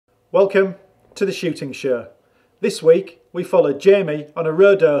Welcome to the Shooting Show. This week we follow Jamie on a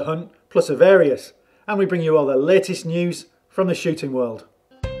roe doe hunt plus a various, and we bring you all the latest news from the shooting world.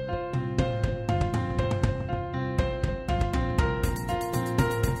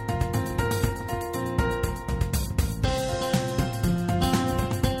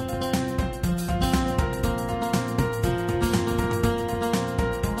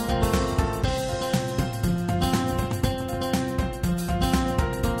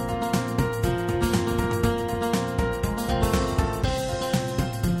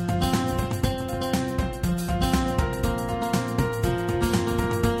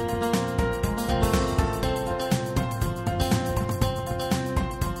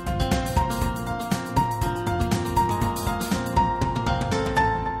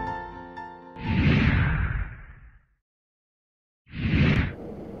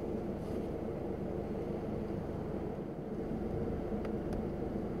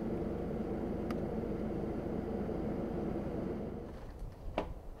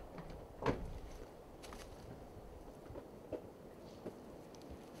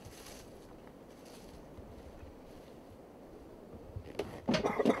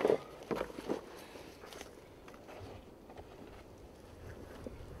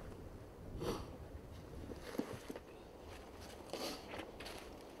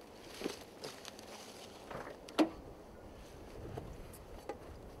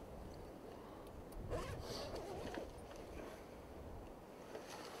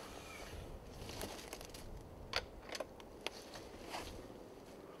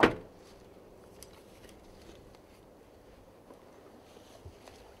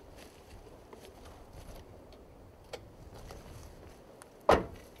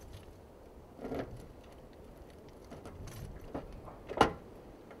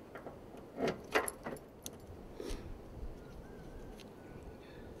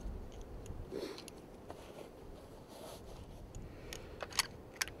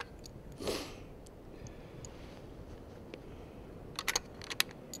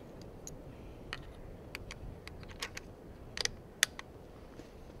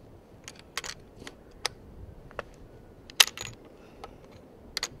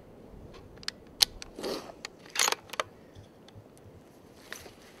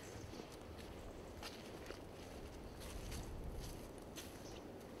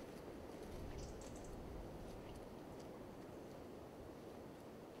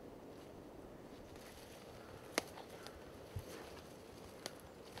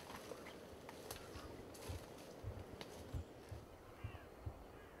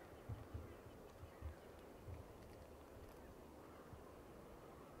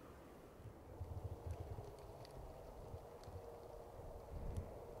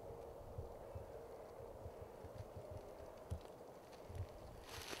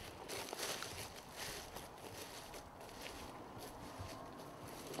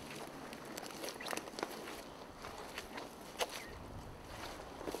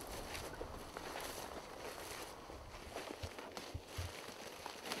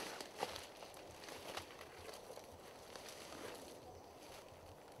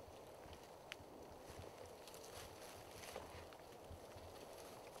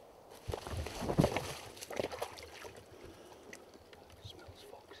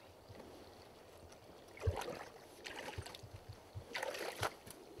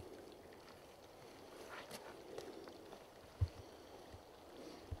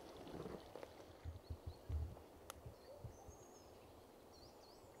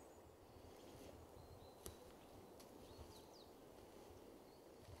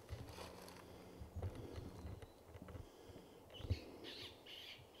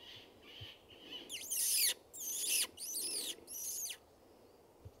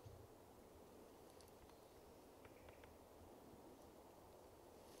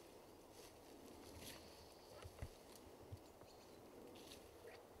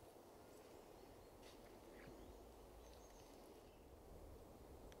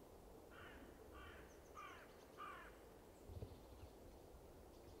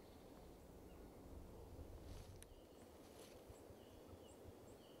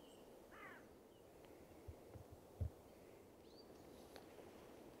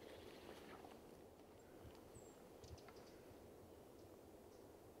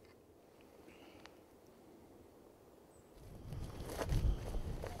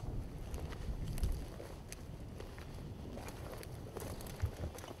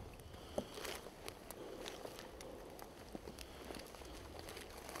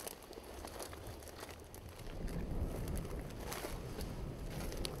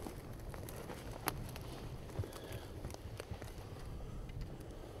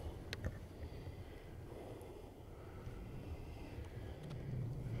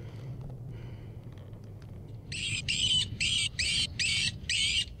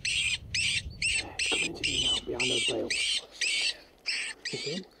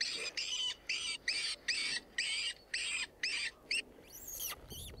 in.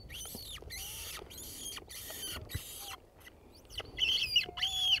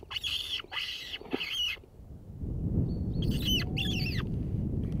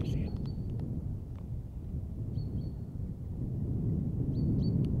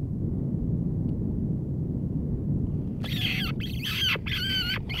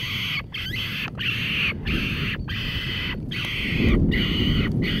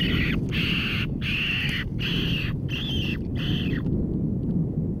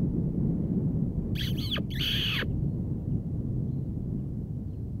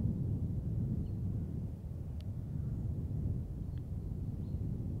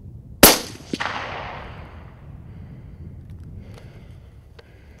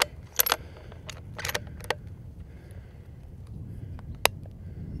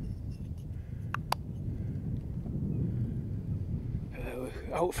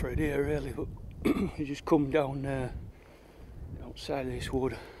 Out for a day really, but he just come down outside of this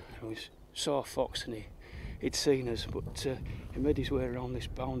wood and we saw a fox and he'd seen us, but he made his way around this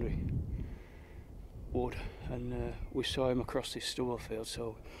boundary wood and we saw him across this stubble field,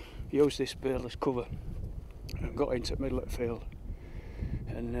 so he used this bale as cover and got into the middle of the field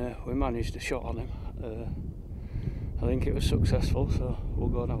and we managed a shot on him. I think it was successful, so we'll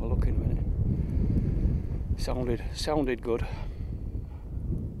go and have a look in a minute. Sounded good.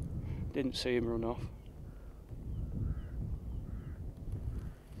 Didn't see him run off.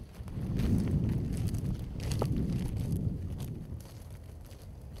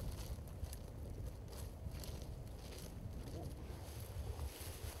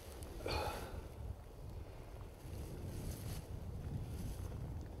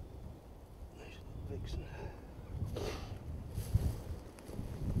 Vixen.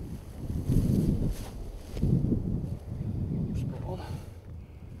 Spot on.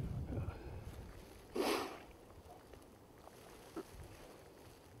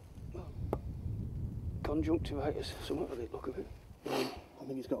 Conjunctivitis, something like the look of it. I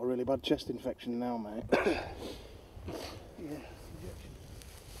think he's got a really bad chest infection now, mate. Yeah.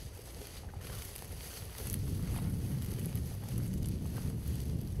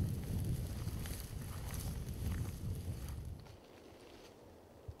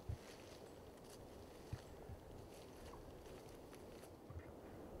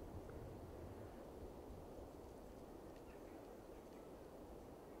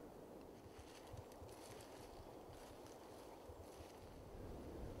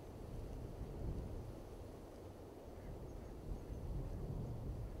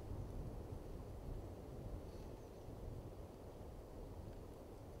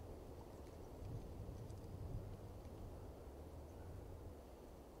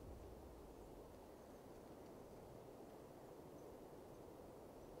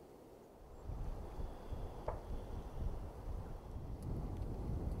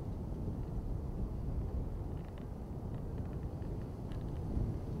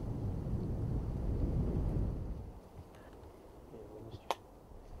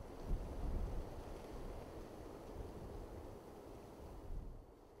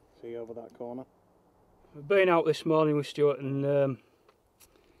 See over that corner? We've been out this morning with Stuart and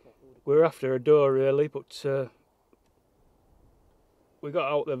we were after a doe really, but we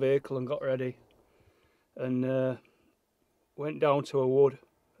got out the vehicle and got ready and went down to a wood,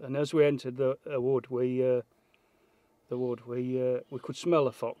 and as we entered the wood we could smell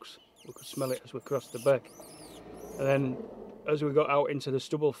a fox. We could smell it as we crossed the beck, and then as we got out into the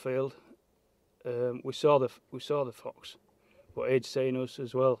stubble field we saw the fox, but he'd seen us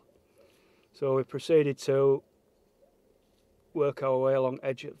as well. So we proceeded to work our way along the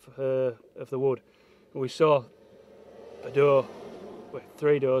edge of the wood, and we saw a doe with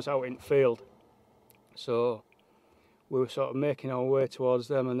 3 does out in the field. So we were sort of making our way towards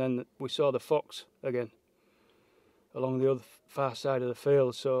them, and then we saw the fox again along the other far side of the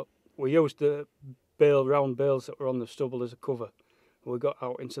field. So we used the round bales that were on the stubble as a cover, and we got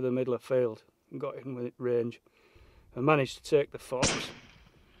out into the middle of the field and got in with range and managed to take the fox.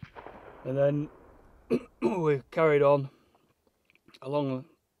 And then we carried on along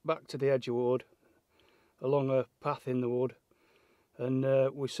back to the edge of the wood, along a path in the wood, and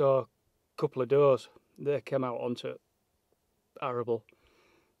we saw a couple of does. They came out onto arable,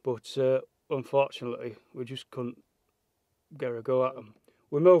 but unfortunately we just couldn't get a go at them.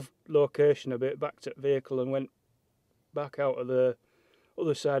 We moved location a bit back to the vehicle and went back out of the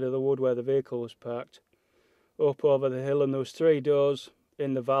other side of the wood where the vehicle was parked, up over the hill, and there was 3 does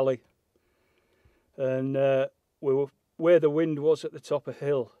in the valley. And we were where the wind was at the top of the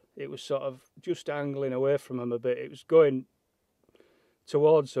hill. It was sort of just angling away from them a bit. It was going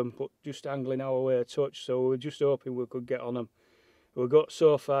towards them, but just angling our way a touch, so we were just hoping we could get on them. We got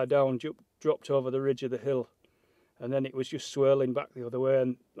so far down, dropped over the ridge of the hill, and then it was just swirling back the other way,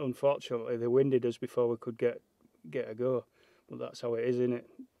 and unfortunately they winded us before we could get a go. But that's how it is, isn't it?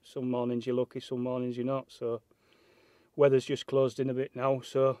 Some mornings you're lucky, some mornings you're not. So weather's just closed in a bit now,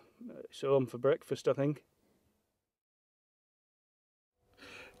 so it's home for breakfast, I think.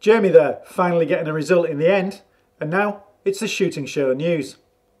 Jamie there, finally getting a result in the end. And now it's the Shooting Show news.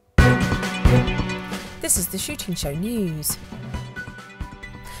 This is the Shooting Show news.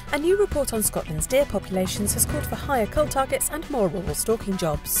 A new report on Scotland's deer populations has called for higher cull targets and more rural stalking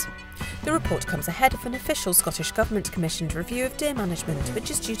jobs. The report comes ahead of an official Scottish Government-commissioned review of deer management, which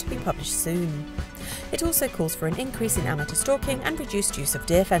is due to be published soon. It also calls for an increase in amateur stalking and reduced use of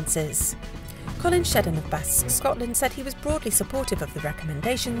deer fences. Colin Shedden of Bask Scotland said he was broadly supportive of the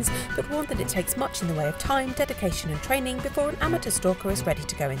recommendations, but warned that it takes much in the way of time, dedication and training before an amateur stalker is ready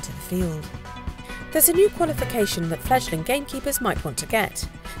to go into the field. There's a new qualification that fledgling gamekeepers might want to get.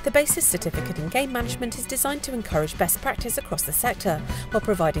 The Basis Certificate in Game Management is designed to encourage best practice across the sector, while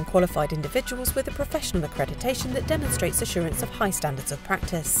providing qualified individuals with a professional accreditation that demonstrates assurance of high standards of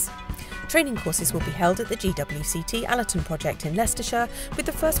practice. Training courses will be held at the GWCT Allerton project in Leicestershire, with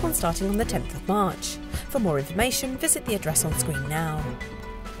the first one starting on the 10th of March. For more information, visit the address on screen now.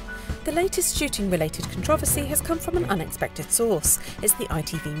 The latest shooting-related controversy has come from an unexpected source. It's the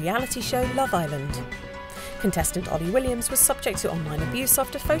ITV reality show Love Island. Contestant Ollie Williams was subject to online abuse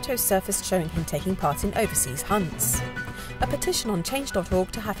after photos surfaced showing him taking part in overseas hunts. A petition on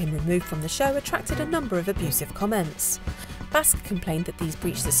change.org to have him removed from the show attracted a number of abusive comments. Bask complained that these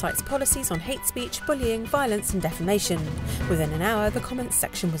breached the site's policies on hate speech, bullying, violence and defamation. Within an hour, the comments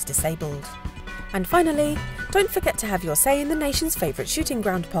section was disabled. And finally, don't forget to have your say in the nation's favourite shooting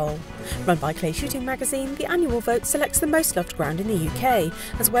ground poll. Run by Clay Shooting Magazine, the annual vote selects the most loved ground in the UK,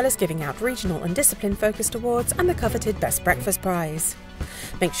 as well as giving out regional and discipline-focused awards and the coveted Best Breakfast Prize.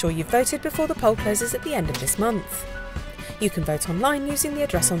 Make sure you've voted before the poll closes at the end of this month. You can vote online using the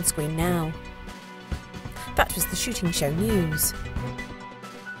address on screen now. That was the Shooting Show news.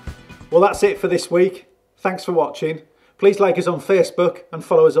 Well, that's it for this week. Thanks for watching. Please like us on Facebook and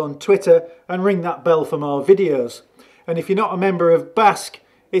follow us on Twitter and ring that bell for more videos. And if you're not a member of Bask,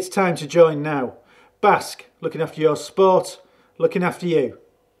 it's time to join now. Bask, looking after your sport, looking after you.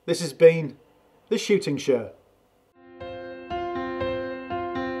 This has been The Shooting Show.